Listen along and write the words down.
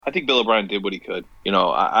I think Bill O'Brien did what he could.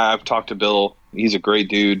 I've talked to Bill. He's a great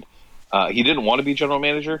dude. He didn't want to be general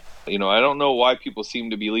manager. I don't know why people seem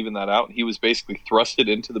to be leaving that out. He was basically thrusted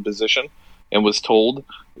into the position and was told,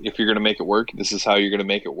 if you're going to make it work, this is how you're going to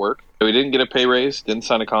make it work. So he didn't get a pay raise, didn't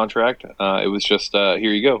sign a contract. It was just,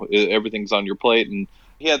 here you go. Everything's on your plate. And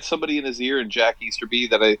he had somebody in his ear, and Jack Easterby,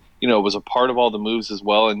 that was a part of all the moves as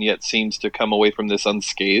well, and yet seems to come away from this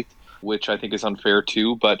unscathed, which I think is unfair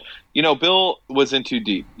too. But, Bill was in too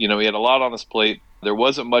deep. He had a lot on his plate. There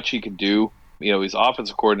wasn't much he could do. He's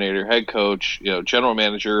offensive coordinator, head coach, general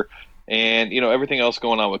manager, and, everything else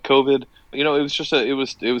going on with COVID. It was just it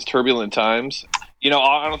was turbulent times. I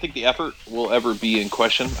don't think the effort will ever be in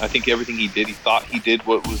question. I think everything he did, he thought he did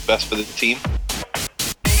what was best for the team.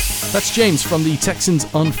 That's James from the Texans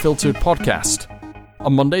Unfiltered podcast.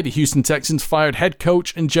 On Monday, the Houston Texans fired head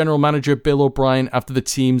coach and general manager Bill O'Brien after the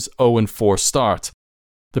team's 0-4 start.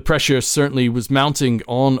 The pressure certainly was mounting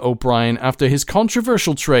on O'Brien after his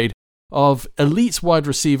controversial trade of elite wide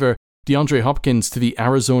receiver DeAndre Hopkins to the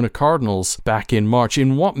Arizona Cardinals back in March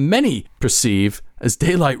in what many perceive as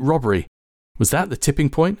daylight robbery. Was that the tipping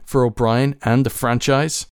point for O'Brien and the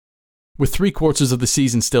franchise? With 3/4 of the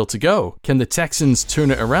season still to go, can the Texans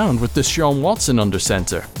turn it around with Deshaun Watson under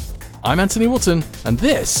center? I'm Anthony Wootton, and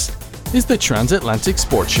this is the Transatlantic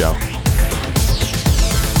Sports Show.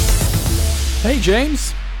 Hey,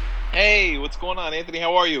 James. Hey, what's going on, Anthony?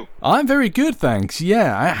 How are you? I'm very good, thanks.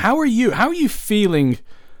 Yeah, how are you? How are you feeling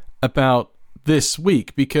about this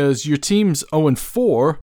week? Because your team's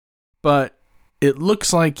 0-4, but it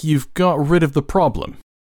looks like you've got rid of the problem.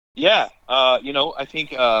 Yeah, I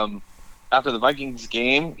think after the Vikings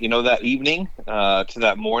game, that evening to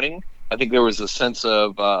that morning, I think there was a sense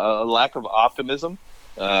of a lack of optimism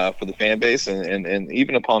for the fan base and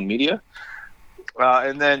even upon media.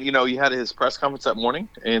 And then, you had his press conference that morning,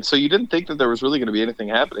 and so you didn't think that there was really going to be anything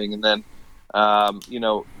happening. And then,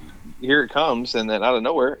 here it comes, and then out of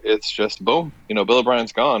nowhere, it's just boom. Bill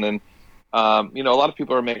O'Brien's gone, and a lot of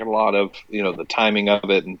people are making a lot of the timing of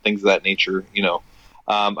it and things of that nature.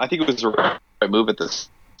 I think it was the right move at this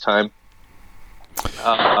time.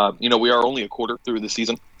 We are only a quarter through the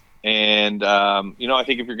season, and I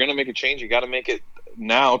think if you're going to make a change, you got to make it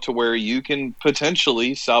now to where you can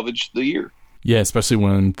potentially salvage the year. Yeah, especially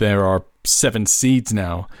when there are 7 seeds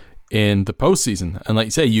now in the postseason. And like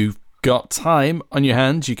you say, you've got time on your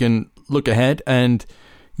hands. You can look ahead and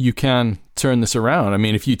you can turn this around. I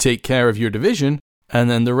mean, if you take care of your division, and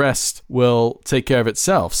then the rest will take care of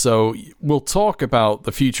itself. So we'll talk about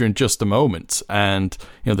the future in just a moment. And,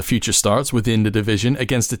 the future starts within the division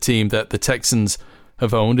against a team that the Texans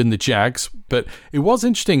have owned in the Jags. But it was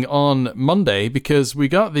interesting on Monday because we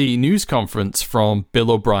got the news conference from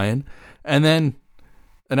Bill O'Brien. And then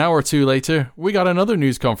an hour or two later, we got another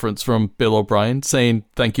news conference from Bill O'Brien saying,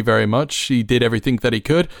 thank you very much. He did everything that he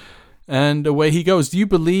could. And away he goes. Do you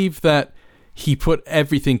believe that he put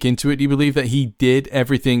everything into it? Do you believe that he did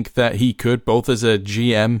everything that he could, both as a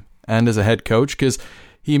GM and as a head coach? Because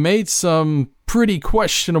he made some pretty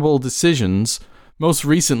questionable decisions, most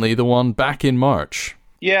recently the one back in March.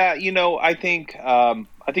 Yeah, I think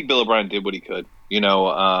Bill O'Brien did what he could.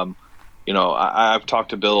 I've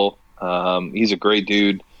talked to Bill. He's a great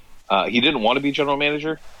dude. He didn't want to be general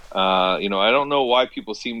manager. I don't know why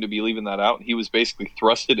people seem to be leaving that out. He was basically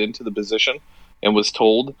thrusted into the position and was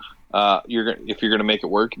told, if you're going to make it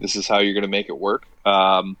work, this is how you're going to make it work.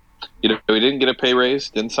 He didn't get a pay raise,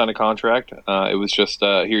 didn't sign a contract. It was just,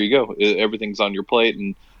 here you go. Everything's on your plate.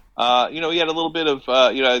 And, he had a little bit of,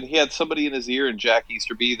 he had somebody in his ear, and Jack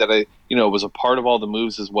Easterby, that was a part of all the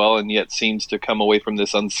moves as well, and yet seems to come away from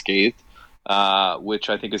this unscathed. Which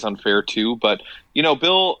I think is unfair too. But,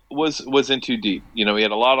 Bill was in too deep. He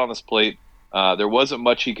had a lot on his plate. There wasn't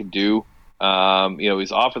much he could do.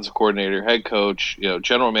 He's offensive coordinator, head coach,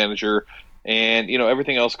 general manager, and,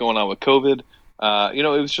 everything else going on with COVID.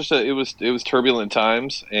 It was just it was turbulent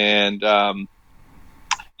times. And, I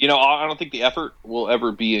don't think the effort will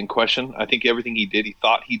ever be in question. I think everything he did, he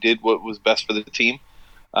thought he did what was best for the team.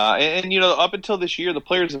 And up until this year, the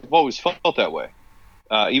players have always felt that way.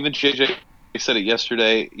 Even JJ said it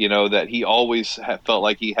yesterday, that he always felt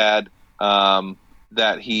like he had,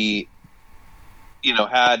 that he,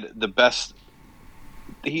 had the best.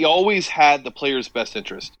 He always had the player's best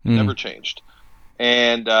interest, never changed.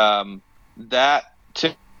 And so,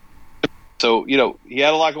 he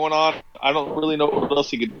had a lot going on. I don't really know what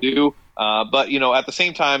else he could do. But, at the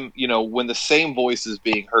same time, when the same voice is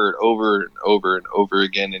being heard over and over and over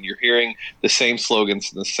again, and you're hearing the same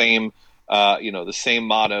slogans and the same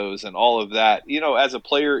mottos and all of that, as a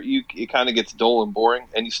player, it kind of gets dull and boring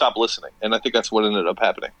and you stop listening. And I think that's what ended up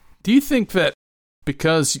happening. Do you think that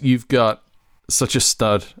because you've got such a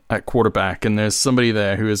stud at quarterback and there's somebody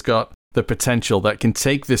there who has got the potential that can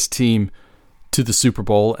take this team to the Super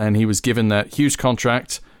Bowl, and he was given that huge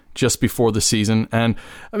contract just before the season. And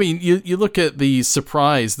I mean, you look at the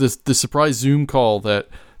surprise Zoom call that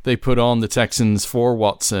they put on the Texans for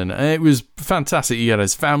Watson, and it was fantastic. He had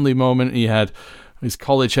his family moment, he had his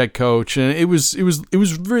college head coach, and it was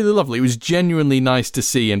really lovely. It was genuinely nice to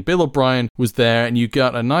see, and Bill O'Brien was there, and you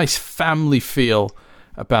got a nice family feel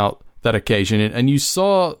about that occasion, and you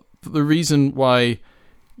saw the reason why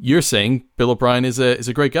you're saying Bill O'Brien is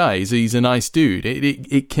a great guy. He's a nice dude.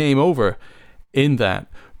 It came over in that.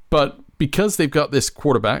 But because they've got this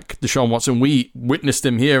quarterback, Deshaun Watson, we witnessed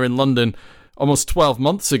him here in London almost 12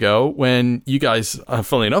 months ago when you guys,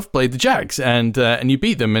 funnily enough, played the Jags and you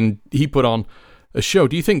beat them, and he put on a show.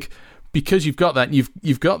 Do you think because you've got that,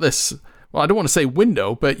 you've got this, well, I don't want to say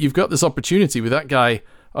window, but you've got this opportunity with that guy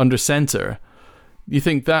under center, you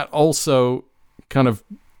think that also kind of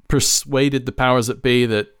persuaded the powers that be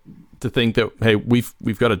to think that, hey,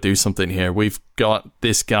 we've got to do something here. We've got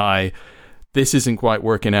this guy. This isn't quite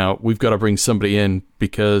working out. We've got to bring somebody in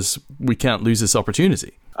because we can't lose this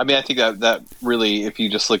opportunity. I mean, I think that really, if you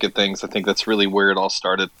just look at things, I think that's really where it all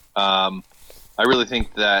started. I really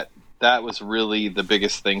think that was really the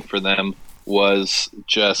biggest thing for them was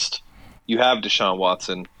just, you have Deshaun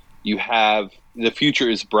Watson. You have, the future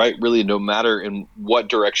is bright really no matter in what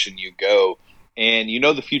direction you go. And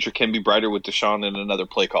the future can be brighter with Deshaun and another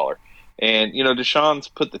play caller. And, Deshaun's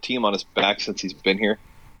put the team on his back since he's been here.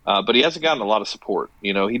 But he hasn't gotten a lot of support.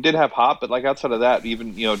 He did have Hop, but like outside of that,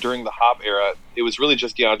 even, during the Hop era, it was really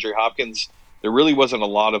just DeAndre Hopkins. There really wasn't a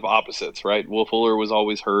lot of opposites, right? Will Fuller was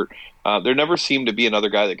always hurt. There never seemed to be another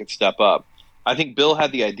guy that could step up. I think Bill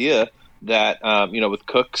had the idea that, with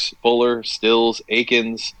Cooks, Fuller, Stills,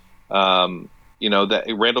 Akins,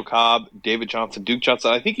 that Randall Cobb, David Johnson, Duke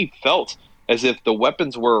Johnson, I think he felt as if the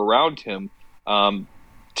weapons were around him to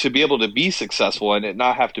be able to be successful and it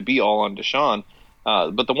not have to be all on Deshaun.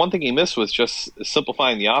 But the one thing he missed was just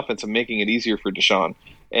simplifying the offense and making it easier for Deshaun.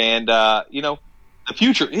 And, the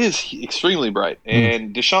future is extremely bright,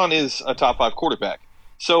 and Deshaun is a top 5 quarterback.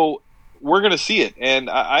 So we're going to see it, and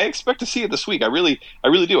I expect to see it this week. I really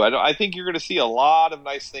do. I think you're going to see a lot of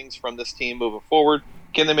nice things from this team moving forward.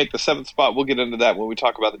 Can they make the 7th spot? We'll get into that when we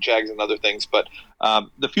talk about the Jags and other things. But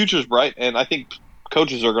the future is bright, and I think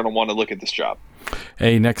coaches are going to want to look at this job.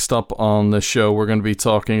 Hey, next up on the show, we're going to be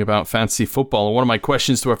talking about fantasy football. And one of my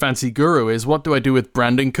questions to our fantasy guru is, what do I do with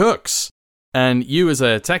Brandon Cooks? And you, as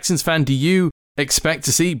a Texans fan, do you expect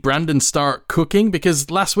to see Brandon start cooking? Because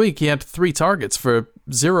last week he had 3 targets for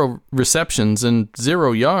 0 receptions and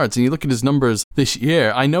 0 yards. And you look at his numbers this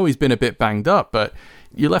year, I know he's been a bit banged up, but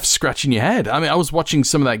you're left scratching your head. I mean, I was watching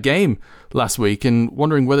some of that game last week and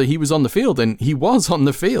wondering whether he was on the field, and he was on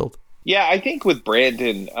the field. Yeah, I think with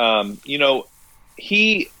Brandon, Deshaun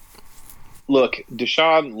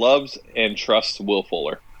loves and trusts Will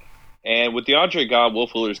Fuller. And with DeAndre gone, Will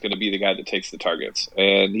Fuller is going to be the guy that takes the targets,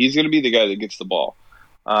 and he's going to be the guy that gets the ball.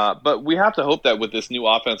 But we have to hope that with this new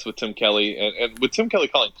offense with Tim Kelly, and with Tim Kelly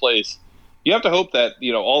calling plays, you have to hope that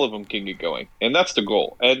all of them can get going, and that's the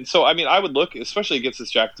goal. And so, I mean, I would look, especially against this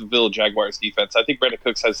Jacksonville Jaguars defense. I think Brandon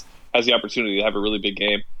Cooks has the opportunity to have a really big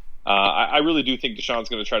game. I really do think Deshaun's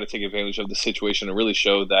going to try to take advantage of the situation and really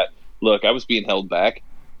show that, look, I was being held back.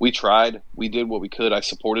 We tried. We did what we could. I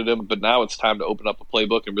supported him. But now it's time to open up a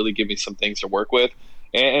playbook and really give me some things to work with.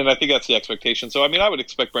 And I think that's the expectation. So, I mean, I would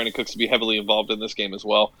expect Brandon Cooks to be heavily involved in this game as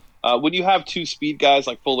well. When you have 2 speed guys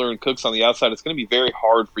like Fuller and Cooks on the outside, it's going to be very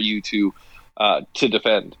hard for you to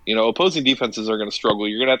defend. Opposing defenses are going to struggle.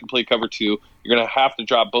 You're going to have to play cover 2. You're going to have to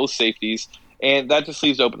drop both safeties. And that just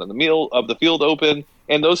leaves open in the middle of the field open.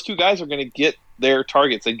 And those 2 guys are going to get their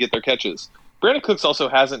targets and get their catches. Brandon Cooks also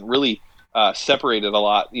hasn't really separated a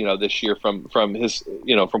lot, this year from his,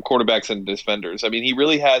 from quarterbacks and defenders. I mean, he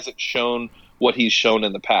really hasn't shown what he's shown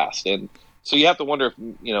in the past. And so you have to wonder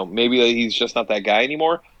if, maybe he's just not that guy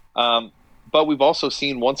anymore. But we've also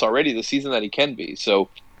seen once already this season that he can be. So,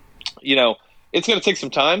 it's going to take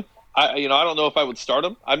some time. I don't know if I would start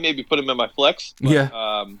him. I'd maybe put him in my flex. But,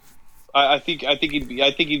 yeah. I think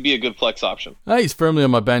he'd be a good flex option. He's firmly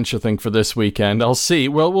on my bench, I think, for this weekend. I'll see.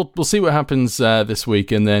 Well, we'll see what happens this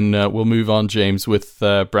week, and then we'll move on, James, with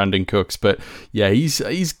Brandon Cooks. But yeah, he's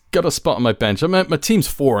got a spot on my bench. I mean, my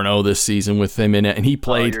team's 4-0 this season with him in it, and he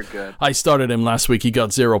played. Oh, you're good. I started him last week. He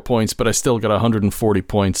got 0 points, but I still got 140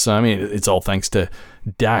 points. So, I mean, it's all thanks to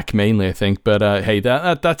Dak mainly, I think. But hey,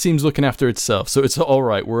 that team's looking after itself, so it's all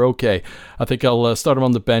right. We're okay. I think I'll start him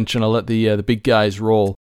on the bench, and I'll let the big guys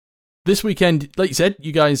roll. This weekend, like you said,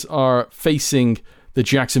 you guys are facing the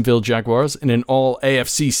Jacksonville Jaguars in an all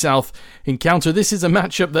AFC South encounter. This is a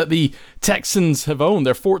matchup that the Texans have owned.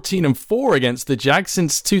 They're 14-4 against the Jags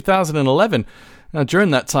since 2011. Now,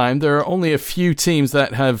 during that time, there are only a few teams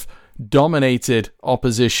that have dominated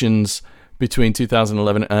oppositions between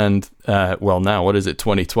 2011 and, now, what is it,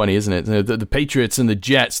 2020, isn't it? The Patriots and the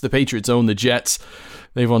Jets. The Patriots own the Jets.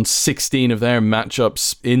 They've won 16 of their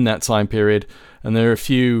matchups in that time period. And there are a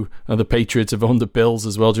few, the Patriots have owned the Bills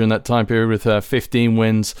as well during that time period with 15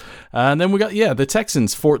 wins. And then we got, the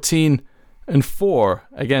Texans, 14-4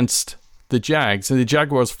 against the Jags. And the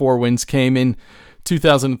Jaguars' 4 wins came in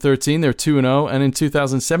 2013, they're 2-0, and in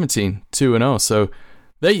 2017, 2-0. So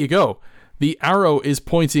there you go. The arrow is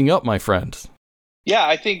pointing up, my friend. Yeah,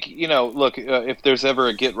 I think, look, if there's ever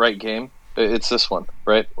a get-right game, it's this one,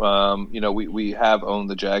 right? We have owned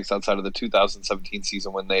the Jags outside of the 2017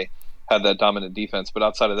 season when they had that dominant defense. But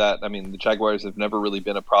outside of that, I mean, the Jaguars have never really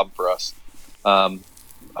been a problem for us. I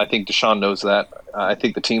think Deshaun knows that. I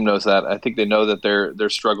think the team knows that. I think they know that they're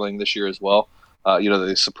struggling this year as well.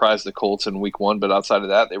 They surprised the Colts in week 1, but outside of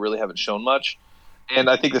that, they really haven't shown much. And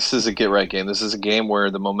I think this is a get-right game. This is a game where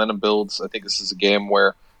the momentum builds. I think this is a game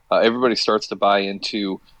where everybody starts to buy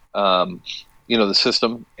into, the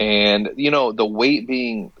system. And, the weight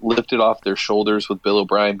being lifted off their shoulders with Bill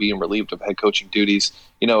O'Brien being relieved of head coaching duties.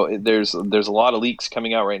 There's a lot of leaks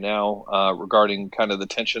coming out right now regarding kind of the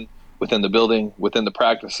tension within the building, within the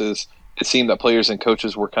practices. It seemed that players and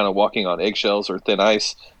coaches were kind of walking on eggshells or thin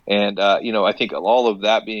ice. And, I think all of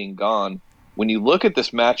that being gone, when you look at this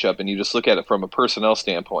matchup and you just look at it from a personnel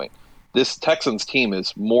standpoint, this Texans team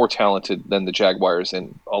is more talented than the Jaguars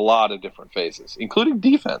in a lot of different phases, including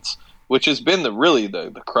defense, which has been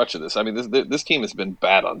the crutch of this. I mean, this team has been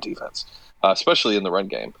bad on defense, especially in the run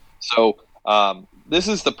game. So this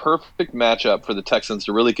is the perfect matchup for the Texans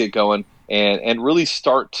to really get going and really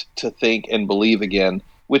start to think and believe again,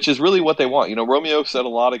 which is really what they want. Romeo said a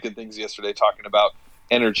lot of good things yesterday talking about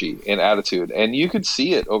energy and attitude, and you could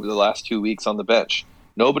see it over the last 2 weeks on the bench.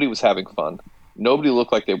 Nobody was having fun. Nobody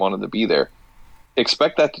looked like they wanted to be there.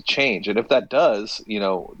 Expect that to change, and if that does,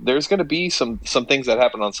 there's going to be some things that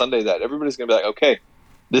happen on Sunday that everybody's going to be like, okay,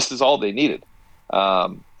 this is all they needed.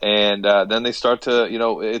 Then they start to,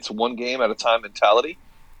 it's one game at a time mentality.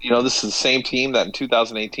 This is the same team that in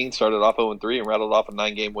 2018 started off 0-3 and rattled off a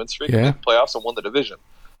 9-game win streak and made the playoffs and won the division.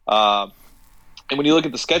 And when you look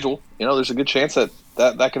at the schedule, there's a good chance that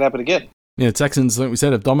could happen again. Yeah, Texans, like we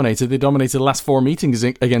said, have dominated. They dominated the last 4 meetings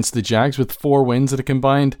against the Jags with 4 wins at a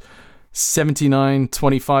combined 79-25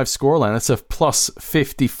 scoreline. That's a plus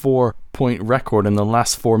 54-point record in the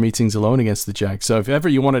last 4 meetings alone against the Jags. So if ever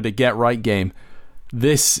you wanted a get-right game,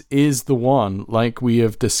 this is the one, like we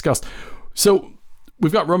have discussed. So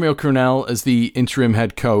we've got Romeo Crennel as the interim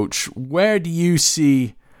head coach. Where do you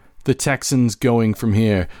see the Texans going from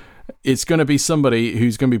here? It's going to be somebody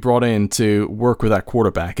who's going to be brought in to work with that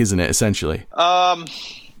quarterback, isn't it, essentially? I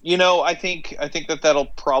think that'll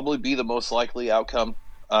probably be the most likely outcome.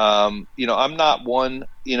 I'm not one,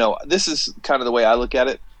 this is kind of the way I look at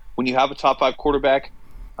it. When you have a top 5 quarterback,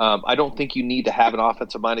 I don't think you need to have an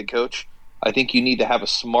offensive-minded coach. I think you need to have a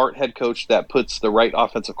smart head coach that puts the right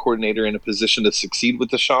offensive coordinator in a position to succeed with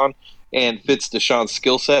Deshaun and fits Deshaun's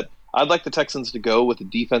skill set. I'd like the Texans to go with a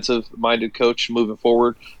defensive-minded coach moving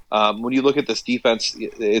forward. When you look at this defense,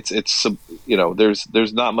 it's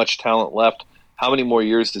there's not much talent left. How many more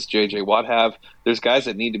years does J.J. Watt have? There's guys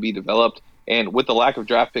that need to be developed. And with the lack of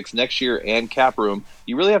draft picks next year and cap room,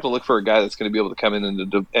 you really have to look for a guy that's going to be able to come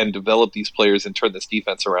in and develop these players and turn this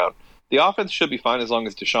defense around. The offense should be fine as long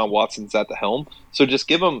as Deshaun Watson's at the helm. So just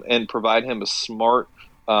give him and provide him a smart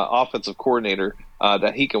offensive coordinator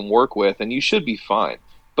that he can work with, and you should be fine.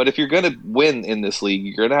 But if you're going to win in this league,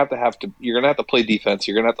 you're going to have to play defense.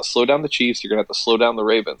 You're going to have to slow down the Chiefs. You're going to have to slow down the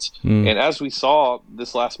Ravens. And as we saw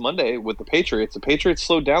this last Monday with the Patriots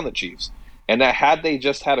slowed down the Chiefs. And that had they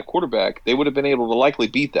just had a quarterback, they would have been able to likely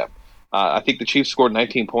beat them. I think the Chiefs scored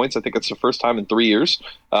 19 points. I think it's the first time in 3 years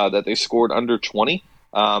that they scored under 20.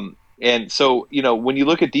 And so, when you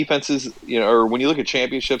look at defenses, or when you look at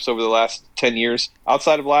championships over the last 10 years,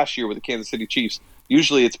 outside of last year with the Kansas City Chiefs,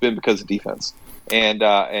 usually it's been because of defense. And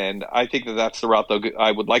I think that's the route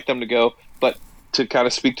I would like them to go. But to kind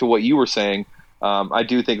of speak to what you were saying, I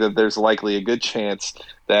do think that there's likely a good chance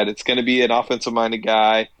that it's going to be an offensive-minded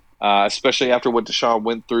guy, especially after what Deshaun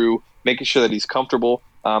went through, making sure that he's comfortable.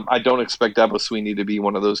 I don't expect Dabo Swinney to be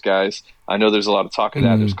one of those guys. I know there's a lot of talk of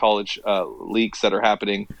that. There's college leaks that are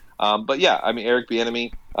happening. But yeah, I mean, Eric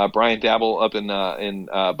Bieniemy, Brian Daboll up in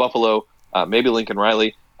Buffalo, maybe Lincoln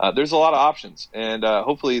Riley. There's a lot of options, and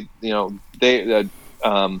hopefully, Cal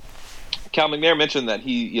McNair mentioned that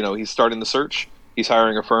he's starting the search, he's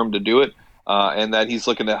hiring a firm to do it, and that he's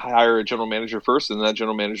looking to hire a general manager first, and that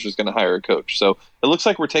general manager is going to hire a coach. So it looks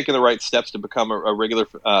like we're taking the right steps to become a regular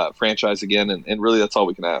franchise again, and really that's all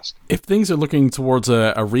we can ask. If things are looking towards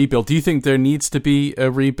a rebuild, do you think there needs to be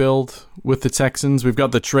a rebuild with the Texans? We've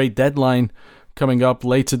got the trade deadline coming up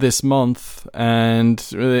later this month, and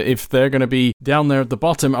if they're going to be down there at the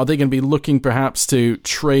bottom, are they going to be looking perhaps to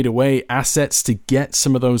trade away assets to get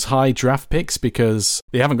some of those high draft picks, because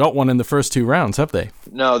they haven't got one in the first 2 rounds, have they?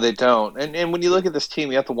 No, they don't. And when you look at this team,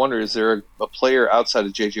 you have to wonder, is there a player outside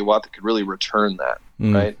of J.J. Watt that could really return that,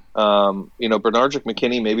 right? Bernardrick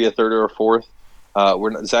McKinney, maybe a third or a fourth.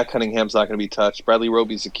 Zach Cunningham's not going to be touched. Bradley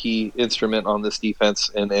Roby's a key instrument on this defense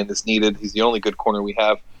and is needed. He's the only good corner we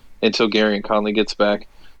have until Gary Conley gets back.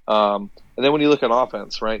 And then when you look at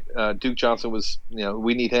offense, right, Duke Johnson was,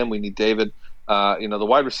 we need him. We need David. The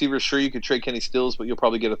wide receivers, sure, you could trade Kenny Stills, but you'll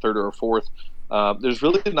probably get a third or a fourth. There's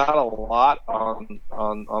really not a lot on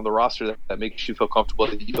the roster that makes you feel comfortable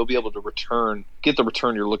that you'll be able to get the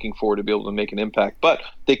return you're looking for to be able to make an impact. But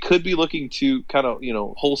they could be looking to kind of,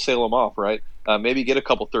 wholesale them off, right? Maybe get a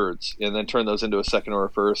couple thirds and then turn those into a second or a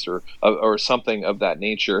first or something of that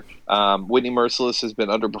nature. Whitney Mercilus has been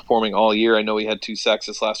underperforming all year. I know he had 2 sacks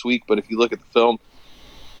this last week, but if you look at the film,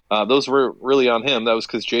 those were really on him. That was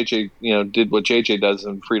because JJ, did what JJ does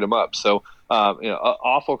and freed him up. So,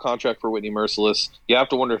 awful contract for Whitney Mercilus. You have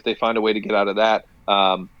to wonder if they find a way to get out of that.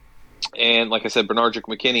 And like I said, Bernardrick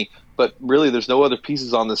McKinney, but really there's no other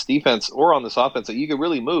pieces on this defense or on this offense that you could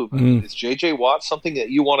really move. Is JJ Watt something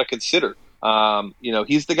that you want to consider?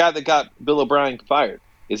 He's the guy that got Bill O'Brien fired.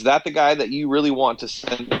 Is that the guy that you really want to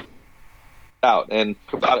send out? And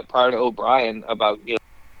about it prior to O'Brien, about,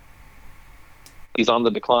 he's on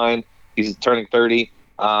the decline. He's turning 30.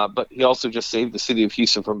 But he also just saved the city of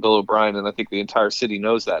Houston from Bill O'Brien, and I think the entire city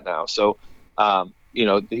knows that now. So,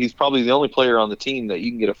 he's probably the only player on the team that you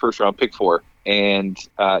can get a first-round pick for. And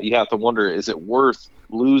you have to wonder, is it worth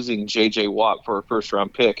losing J.J. Watt for a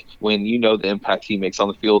first-round pick when you know the impact he makes on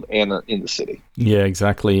the field and in the city? Yeah,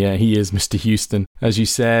 exactly. Yeah, he is Mr. Houston, as you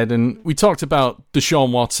said. And we talked about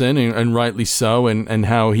Deshaun Watson, and rightly so, and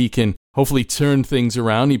how he can hopefully turn things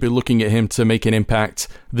around. You'd be looking at him to make an impact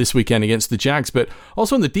this weekend against the Jags. But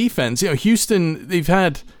also in the defense, Houston, they've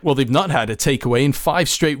not had a takeaway in 5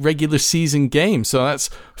 straight regular season games. So that's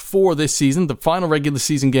 4 this season, the final regular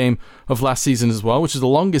season game of last season as well, which is the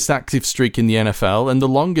longest active streak in the NFL and the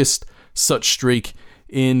longest such streak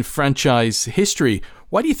in franchise history.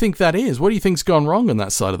 Why do you think that is? What do you think's gone wrong on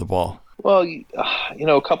that side of the ball? Well,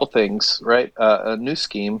 a couple things, right? A new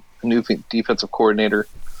scheme, a new defensive coordinator.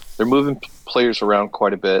 They're moving players around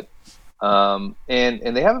quite a bit, and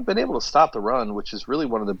they haven't been able to stop the run, which is really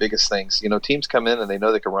one of the biggest things. Teams come in and they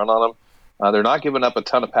know they can run on them. They're not giving up a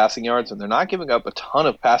ton of passing yards, and they're not giving up a ton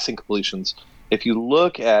of passing completions. If you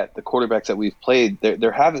look at the quarterbacks that we've played,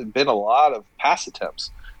 there haven't been a lot of pass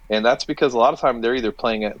attempts, and that's because a lot of time they're either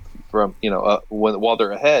playing it from while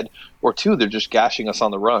they're ahead, or 2, they're just gashing us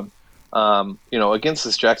on the run. Against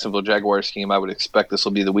this Jacksonville Jaguars team, I would expect this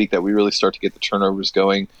will be the week that we really start to get the turnovers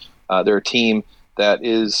going. They're a team that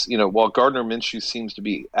is, while Gardner Minshew seems to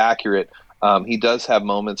be accurate, he does have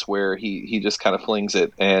moments where he just kind of flings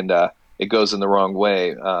it and it goes in the wrong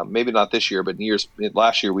way. Maybe not this year, but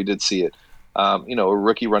last year we did see it. A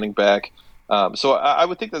rookie running back. So I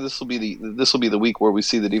would think that this will be the week where we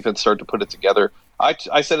see the defense start to put it together.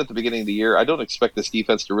 I said at the beginning of the year, I don't expect this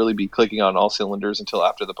defense to really be clicking on all cylinders until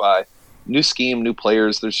after the bye. New scheme, new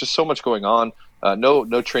players. There's just so much going on.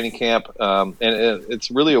 No training camp, and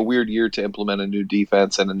it's really a weird year to implement a new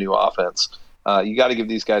defense and a new offense. You got to give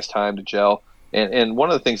these guys time to gel. And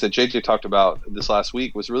one of the things that JJ talked about this last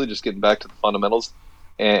week was really just getting back to the fundamentals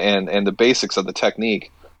and the basics of the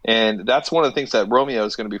technique. And that's one of the things that Romeo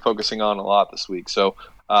is going to be focusing on a lot this week. So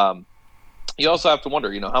you also have to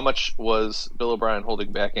wonder, how much was Bill O'Brien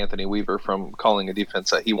holding back Anthony Weaver from calling a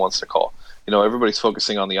defense that he wants to call? Everybody's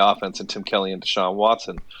focusing on the offense and Tim Kelly and Deshaun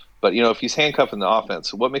Watson. But, if he's handcuffing the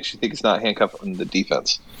offense, what makes you think he's not handcuffing the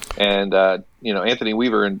defense? And, Anthony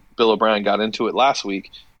Weaver and Bill O'Brien got into it last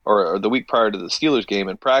week or the week prior to the Steelers game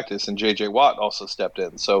in practice, and J.J. Watt also stepped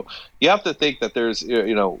in. So you have to think that there's,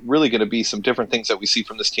 really going to be some different things that we see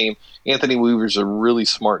from this team. Anthony Weaver's a really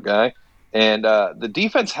smart guy. And the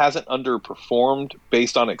defense hasn't underperformed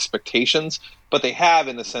based on expectations, but they have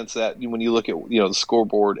in the sense that when you look at the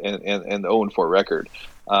scoreboard and the 0-4 record.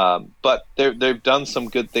 But they've done some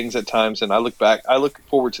good things at times, and I look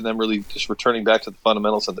forward to them really just returning back to the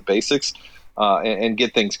fundamentals and the basics and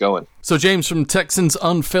get things going. So, James, from Texans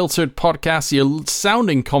Unfiltered podcast, you're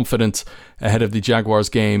sounding confident ahead of the Jaguars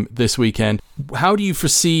game this weekend. How do you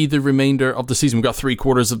foresee the remainder of the season? We've got 3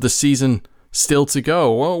 quarters of the season still to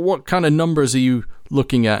go. Well, what kind of numbers are you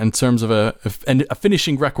looking at in terms of a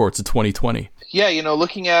finishing record to 2020? Yeah,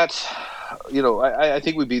 looking at, I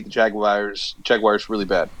think we beat the Jaguars really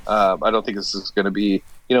bad. I don't think this is going to be,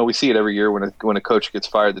 we see it every year when a coach gets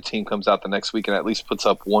fired, the team comes out the next week and at least puts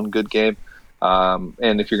up one good game.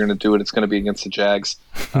 And if you're going to do it, it's going to be against the Jags.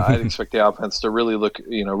 I'd expect the offense to really look,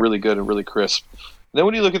 really good and really crisp. And then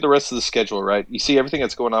when you look at the rest of the schedule, right, you see everything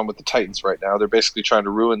that's going on with the Titans right now. They're basically trying to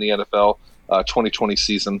ruin the NFL 2020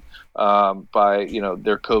 season by,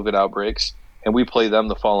 their COVID outbreaks. And we play them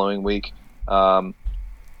the following week. And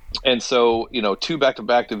so, 2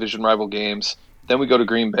 back-to-back division rival games. Then we go to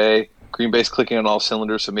Green Bay. Green Bay's clicking on all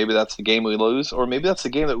cylinders, so maybe that's the game we lose, or maybe that's the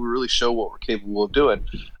game that we really show what we're capable of doing.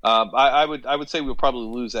 I would say we'll probably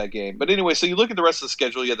lose that game. But anyway, so you look at the rest of the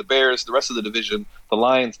schedule. You have the Bears, the rest of the division, the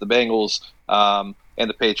Lions, the Bengals, and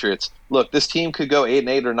the Patriots. Look, this team could go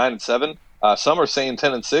 8-8 or 9-7. Some are saying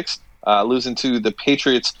 10-6, losing to the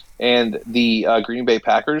Patriots and the Green Bay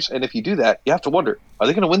Packers. And if you do that, you have to wonder, are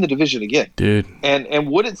they going to win the division again, dude?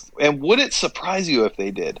 And would it surprise you if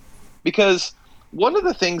they did? Because one of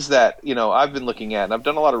the things that, I've been looking at, and I've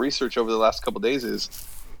done a lot of research over the last couple of days, is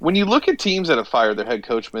when you look at teams that have fired their head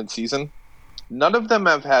coach mid-season, none of them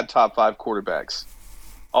have had top 5 quarterbacks.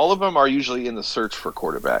 All of them are usually in the search for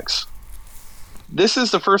quarterbacks. This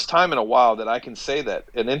is the first time in a while that I can say that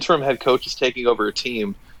an interim head coach is taking over a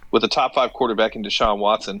team with a top 5 quarterback in Deshaun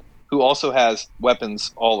Watson, who also has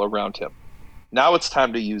weapons all around him. Now it's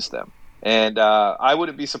time to use them. And I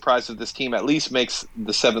wouldn't be surprised if this team at least makes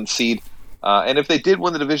the 7th seed. And if they did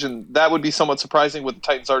win the division, that would be somewhat surprising with the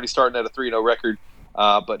Titans already starting at a 3-0 record.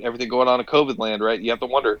 But everything going on in COVID land, right? You have to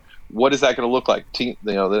wonder, what is that going to look like? The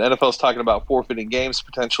NFL is talking about forfeiting games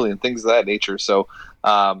potentially and things of that nature. So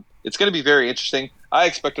it's going to be very interesting. I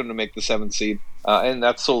expect them to make the 7th seed, and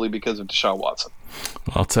that's solely because of Deshaun Watson.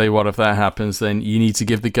 I'll tell you what, if that happens, then you need to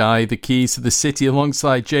give the guy the keys to the city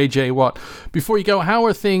alongside J.J. Watt. Before you go, how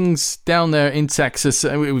are things down there in Texas?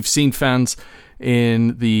 We've seen fans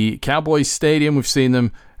in the Cowboys Stadium. We've seen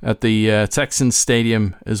them at the Texans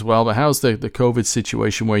Stadium as well. But how's the COVID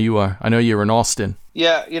situation where you are? I know you're in Austin.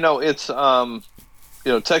 Yeah, it's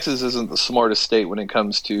Texas isn't the smartest state when it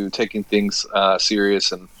comes to taking things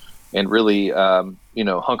serious and really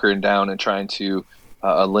hunkering down and trying to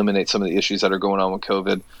eliminate some of the issues that are going on with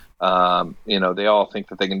COVID. They all think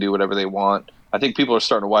that they can do whatever they want. I think people are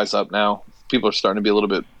starting to wise up now. People are starting to be a little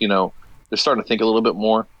bit, they're starting to think a little bit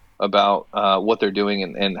more about what they're doing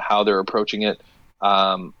and how they're approaching it.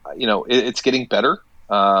 It's getting better,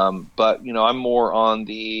 but I'm more on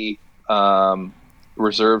the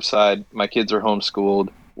reserve side. My kids are homeschooled.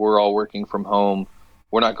 We're all working from home.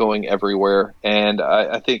 We're not going everywhere, and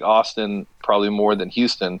I think Austin, probably more than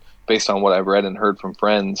Houston, based on what I've read and heard from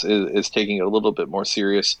friends, is taking it a little bit more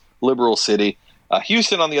serious. Liberal city.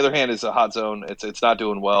 Houston, on the other hand, is a hot zone. It's not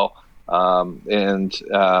doing well,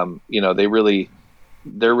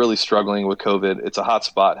 they're really struggling with COVID. It's a hot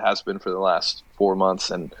spot, has been for the last 4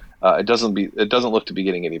 months, and it doesn't look to be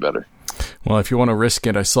getting any better. Well, if you want to risk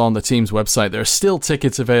it, I saw on the team's website there are still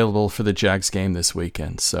tickets available for the Jags game this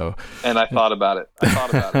weekend. And I thought about it.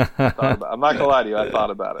 I'm not gonna lie to you. I thought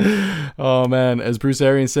about it. Oh man, as Bruce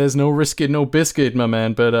Arians says, no risk it, no biscuit, my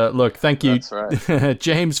man. But look, thank you, that's right.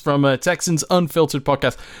 James from Texans Unfiltered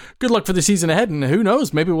podcast. Good luck for the season ahead, and who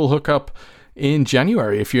knows, maybe we'll hook up in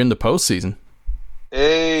January if you're in the postseason.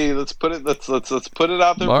 Hey, let's put it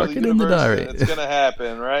out there. Mark for the it in the diary. It's gonna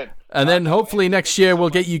happen, right? And then hopefully next year we'll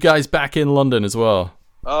get you guys back in London as well.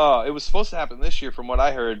 Oh, it was supposed to happen this year from what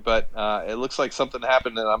I heard, but it looks like something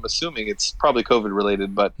happened, and I'm assuming it's probably COVID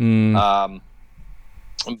related. But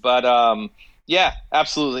yeah,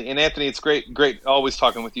 absolutely. And Anthony, it's great always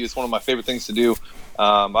talking with you. It's one of my favorite things to do.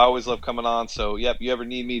 I always love coming on. So yeah, if you ever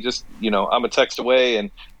need me, just I'm a text away,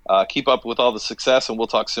 and keep up with all the success, and we'll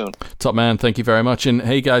talk soon. Top man, thank you very much. And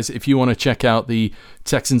hey guys, if you want to check out the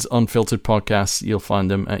Texans Unfiltered podcasts, you'll find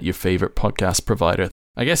them at your favorite podcast provider.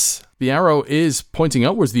 I guess the arrow is pointing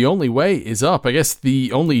upwards. The only way is up. I guess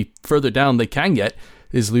the only further down they can get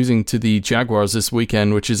is losing to the Jaguars this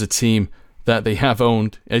weekend, which is a team that they have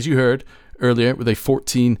owned, as you heard earlier, with a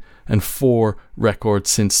 14-4 record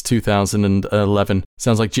since 2011.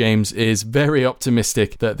 Sounds like James is very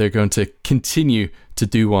optimistic that they're going to continue to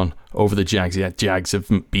do one over the Jags. Yeah, Jags have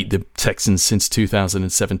beat the Texans since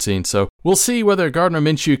 2017. So we'll see whether Gardner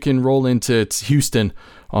Minshew can roll into Houston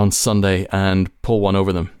on Sunday and pull one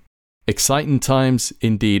over them. Exciting times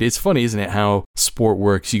indeed. It's funny, isn't it, how sport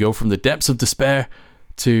works. You go from the depths of despair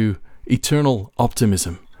to eternal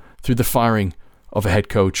optimism through the firing of a head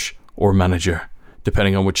coach or manager,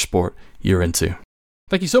 depending on which sport you're into.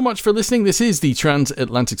 Thank you so much for listening. This is the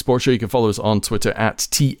Transatlantic Sports Show. You can follow us on Twitter at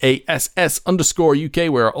TASS_UK.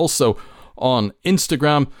 We're also on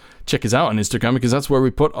Instagram. Check us out on Instagram because that's where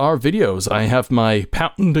we put our videos. I have my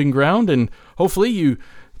pounding ground, and hopefully you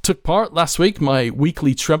took part last week, my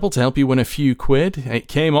weekly treble to help you win a few quid. It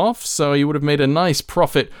came off, so you would have made a nice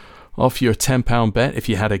profit off your £10 bet if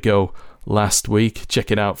you had a go last week.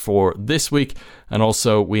 Check it out for this week. And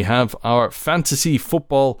also we have our fantasy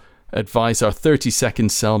football advice, our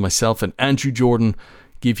 30-second sell. Myself and Andrew Jordan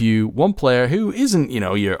give you one player who isn't,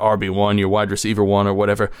 your RB1, your wide receiver one or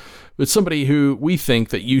whatever, but somebody who we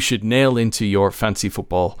think that you should nail into your fantasy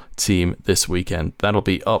football team this weekend. That'll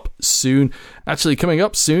be up soon. Actually, coming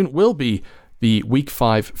up soon will be the Week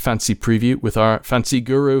 5 fantasy preview with our fantasy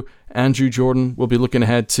guru, Andrew Jordan. We'll be looking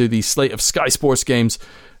ahead to the slate of Sky Sports games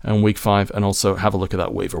and Week 5 and also have a look at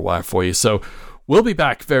that waiver wire for you. So we'll be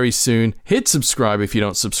back very soon. Hit subscribe if you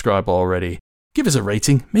don't subscribe already. Give us a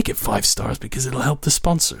rating. Make it 5 stars because it'll help the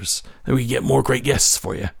sponsors. Then we can get more great guests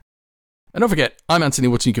for you. And don't forget, I'm Anthony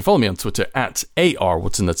Woodson. You can follow me on Twitter at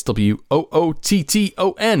ARWoodson. That's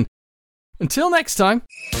WOOTTON. Until next time.